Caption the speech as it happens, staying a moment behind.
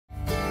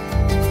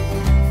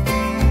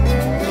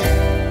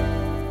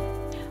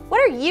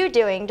you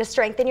doing to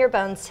strengthen your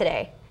bones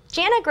today?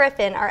 Jana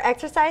Griffin, our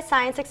Exercise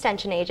Science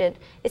Extension agent,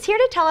 is here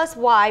to tell us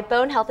why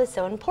bone health is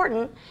so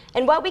important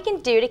and what we can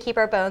do to keep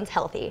our bones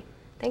healthy.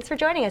 Thanks for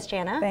joining us,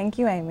 Jana. Thank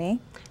you, Amy.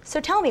 So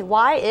tell me,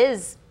 why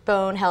is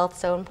bone health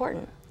so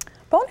important?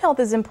 Bone health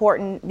is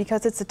important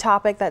because it's a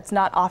topic that's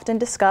not often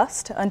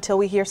discussed until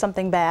we hear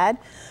something bad.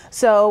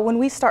 So when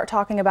we start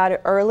talking about it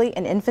early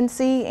in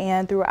infancy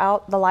and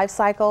throughout the life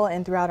cycle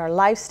and throughout our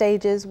life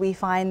stages, we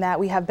find that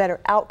we have better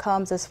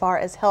outcomes as far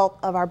as health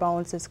of our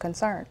bones is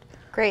concerned.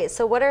 Great.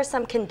 So what are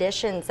some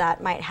conditions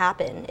that might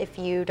happen if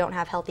you don't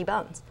have healthy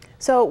bones?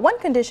 So one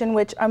condition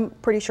which I'm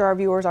pretty sure our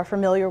viewers are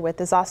familiar with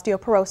is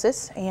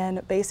osteoporosis,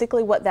 and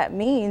basically what that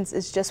means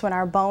is just when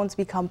our bones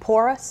become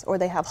porous or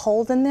they have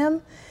holes in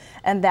them,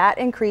 and that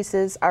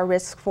increases our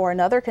risk for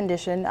another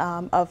condition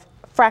of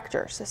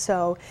fractures.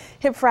 So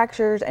hip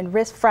fractures and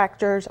wrist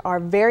fractures are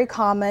very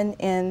common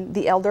in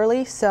the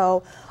elderly,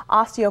 so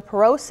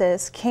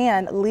osteoporosis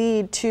can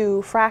lead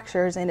to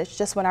fractures, and it's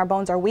just when our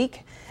bones are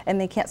weak and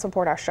they can't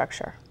support our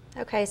structure.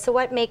 Okay, so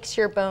what makes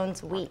your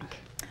bones weak?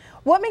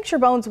 What makes your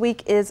bones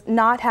weak is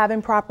not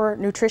having proper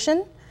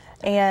nutrition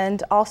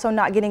and also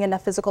not getting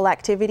enough physical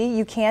activity.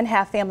 You can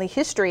have family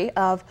history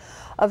of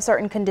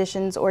certain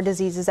conditions or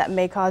diseases that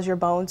may cause your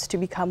bones to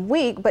become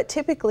weak, but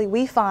typically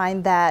we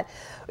find that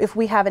if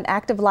we have an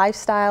active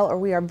lifestyle or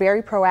we are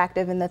very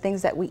proactive in the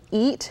things that we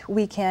eat,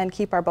 we can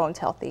keep our bones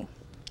healthy.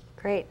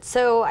 Great.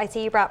 So I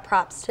see you brought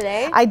props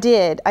today. I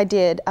did.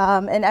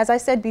 And as I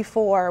said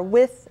before,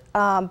 with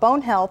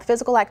bone health,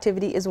 physical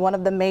activity is one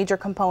of the major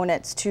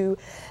components to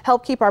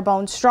help keep our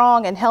bones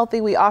strong and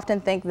healthy. We often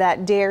think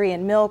that dairy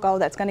and milk, oh,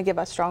 that's going to give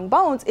us strong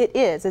bones. It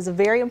is. It's a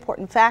very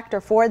important factor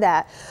for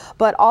that.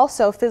 But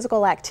also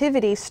physical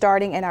activity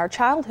starting in our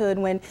childhood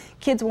when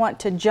kids want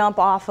to jump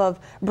off of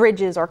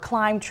bridges or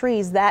climb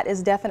trees, that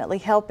is definitely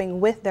helping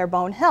with their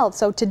bone health.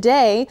 So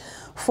today,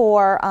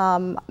 for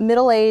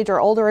middle-aged or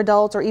older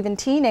adults or even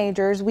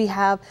teenagers, we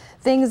have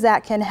things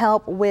that can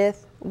help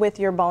with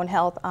your bone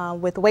health,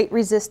 with weight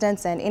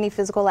resistance and any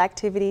physical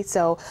activity.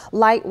 So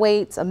light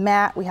weights, a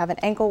mat, we have an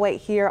ankle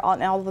weight here,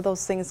 all of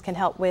those things can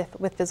help with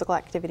physical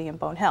activity and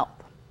bone health.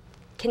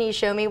 Can you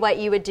show me what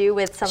you would do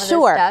with some of this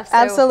Sure, stuff?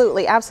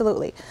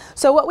 absolutely.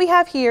 So what we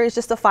have here is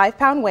just a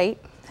 5-pound weight,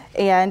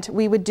 and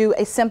we would do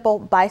a simple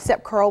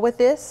bicep curl with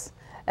this.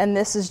 And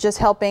this is just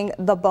helping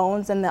the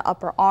bones in the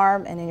upper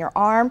arm and in your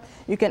arm.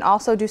 You can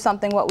also do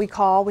something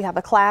we have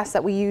a class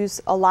that we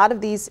use a lot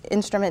of these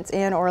instruments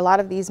in or a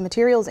lot of these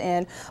materials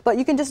in, but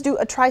you can just do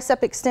a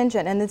tricep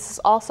extension, and this is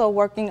also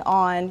working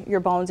on your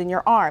bones in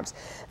your arms.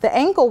 The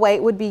ankle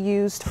weight would be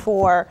used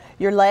for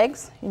your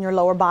legs and your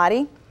lower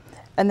body,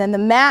 and then the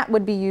mat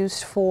would be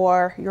used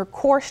for your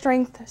core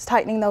strength,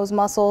 tightening those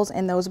muscles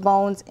and those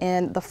bones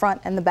in the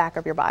front and the back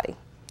of your body.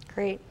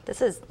 Great.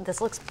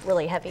 This looks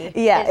really heavy.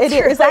 Yeah, it is.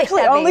 It's really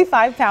actually heavy. only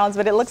 5 pounds,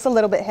 but it looks a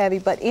little bit heavy.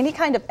 But any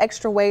kind of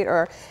extra weight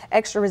or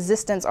extra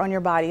resistance on your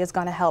body is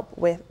going to help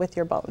with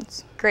your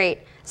bones. Great.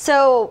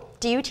 So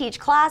do you teach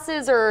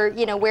classes, or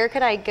where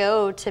could I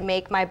go to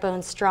make my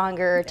bones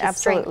stronger, to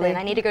strengthen?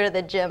 I need to go to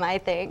the gym, I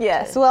think.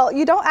 Yes, well,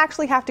 you don't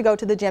actually have to go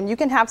to the gym. You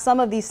can have some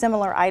of these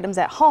similar items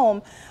at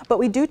home, but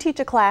we do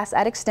teach a class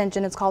at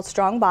Extension. It's called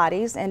Strong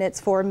Bodies, and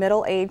it's for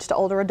middle-aged to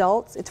older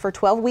adults. It's for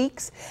 12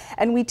 weeks,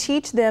 and we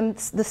teach them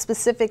the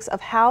specifics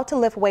of how to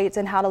lift weights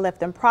and how to lift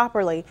them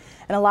properly.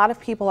 And a lot of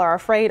people are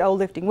afraid, oh,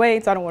 lifting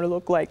weights, I don't want to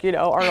look like,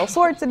 Arnold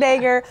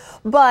Schwarzenegger,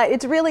 but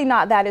it's really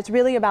not that. It's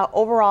really about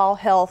overall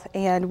health,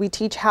 and we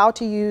teach how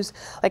to use,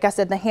 like I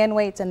said, the hand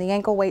weights and the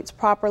ankle weights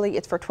properly.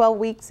 It's for 12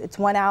 weeks, it's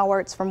 1 hour,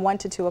 it's from 1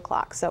 to 2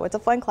 o'clock. So it's a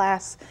fun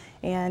class,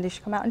 and you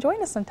should come out and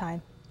join us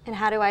sometime. And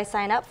how do I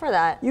sign up for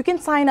that? You can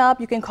sign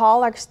up, you can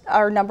call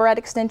our number at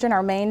Extension,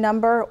 our main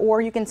number,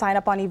 or you can sign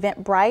up on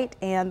Eventbrite,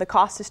 and the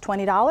cost is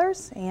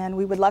 $20, and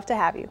we would love to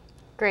have you.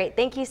 Great,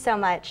 thank you so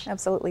much.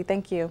 Absolutely,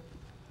 thank you.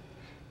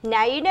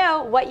 Now you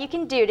know what you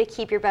can do to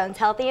keep your bones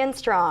healthy and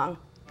strong.